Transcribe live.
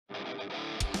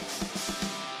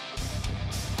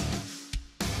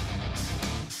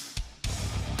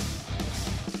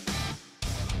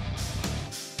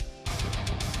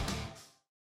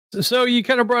So you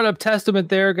kind of brought up Testament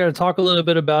there. Got to talk a little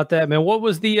bit about that, man. What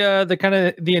was the kind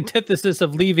of the antithesis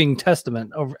of leaving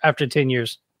Testament over after 10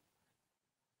 years?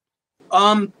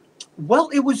 Well,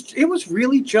 it was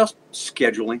really just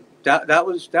scheduling. That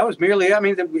was merely it. I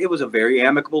mean, it was a very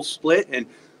amicable split, and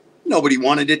nobody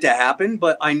wanted it to happen.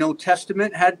 But I know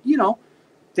Testament had,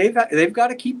 they've got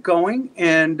to keep going,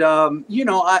 and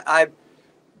I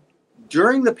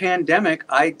during the pandemic,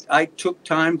 I took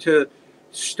time to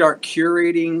start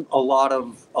curating a lot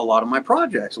of my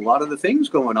projects, a lot of the things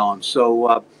going on.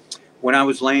 So when I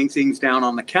was laying things down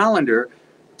on the calendar,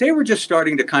 they were just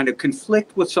starting to kind of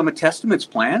conflict with some of Testament's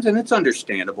plans, and it's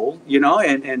understandable,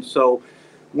 and so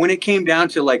when it came down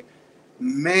to like,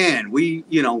 man, we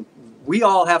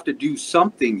all have to do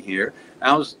something here.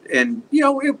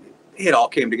 It all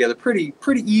came together pretty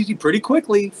easy, pretty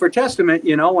quickly for Testament,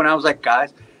 when I was like,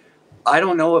 guys, I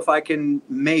don't know if I can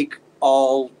make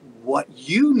all what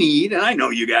you need, and I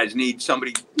know you guys need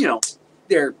somebody,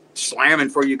 they're slamming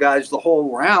for you guys the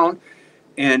whole round,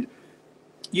 and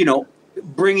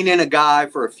bringing in a guy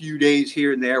for a few days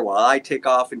here and there while I take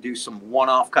off and do some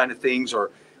one-off kind of things,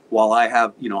 or while I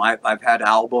have, I've had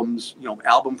albums,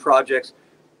 album projects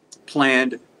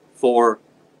planned for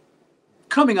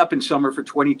coming up in summer for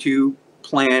 22,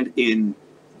 planned in,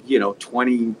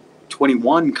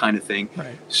 2021 kind of thing.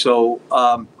 Right. So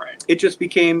it just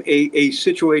became a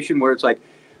situation where it's like,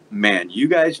 man, you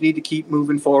guys need to keep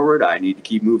moving forward. I need to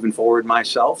keep moving forward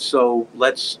myself. So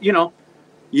let's,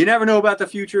 you never know about the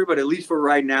future, but at least for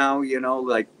right now,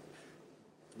 like,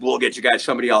 we'll get you guys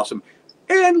somebody awesome.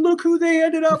 And look who they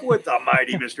ended up with, the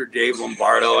mighty Mr. Dave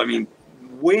Lombardo. I mean,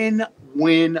 win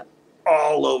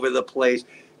all over the place.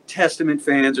 Testament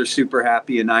fans are super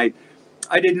happy, and I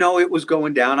didn't know it was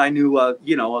going down. I knew,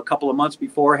 a couple of months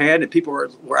beforehand, and people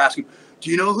were asking, do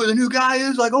you know who the new guy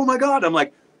is? Like, oh my God. I'm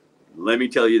like, let me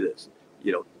tell you this,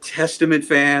 Testament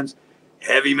fans,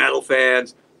 heavy metal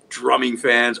fans, drumming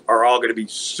fans are all going to be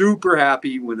super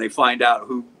happy when they find out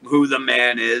who the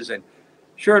man is. And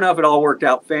sure enough, it all worked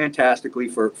out fantastically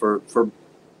for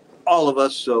all of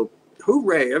us. So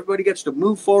hooray, everybody gets to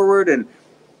move forward and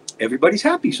everybody's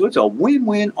happy. So it's a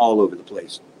win-win all over the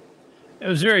place. It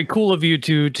was very cool of you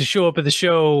to show up at the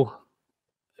show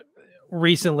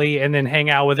recently and then hang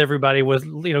out with everybody with,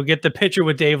 get the picture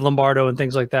with Dave Lombardo and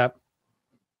things like that.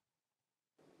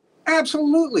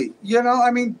 Absolutely.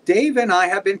 Dave and I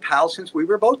have been pals since we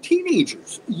were both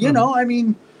teenagers.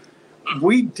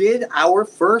 We did our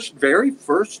very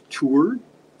first tour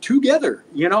together.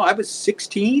 I was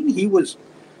 16, he was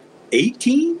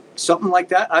 18, something like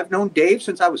that. I've known Dave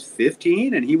since I was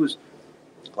 15, and he was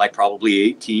like probably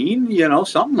 18,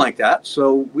 something like that.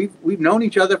 So we've known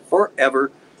each other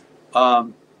forever.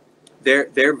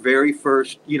 Their very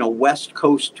first, West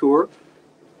Coast tour,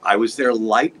 I was their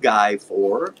light guy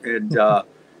for, and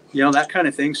that kind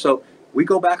of thing. So we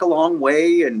go back a long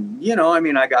way, and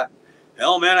I got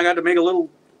to make a little,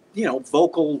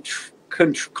 vocal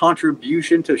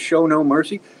contribution to Show No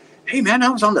Mercy. Hey man, I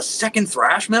was on the second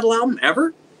thrash metal album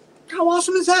ever. How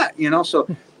awesome is that? So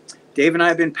Dave and I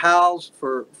have been pals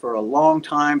for a long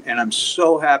time, and I'm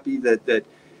so happy that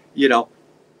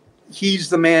he's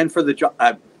the man for the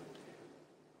job.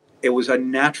 It was a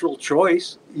natural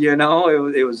choice,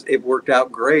 it worked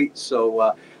out great.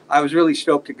 So I was really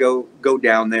stoked to go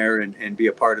down there and be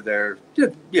a part of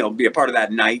be a part of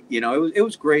that night. It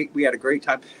was great. We had a great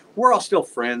time. We're all still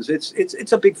friends.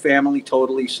 It's a big family,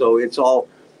 totally. So it's all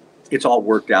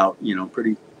worked out,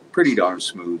 pretty darn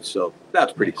smooth. So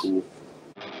that's pretty cool.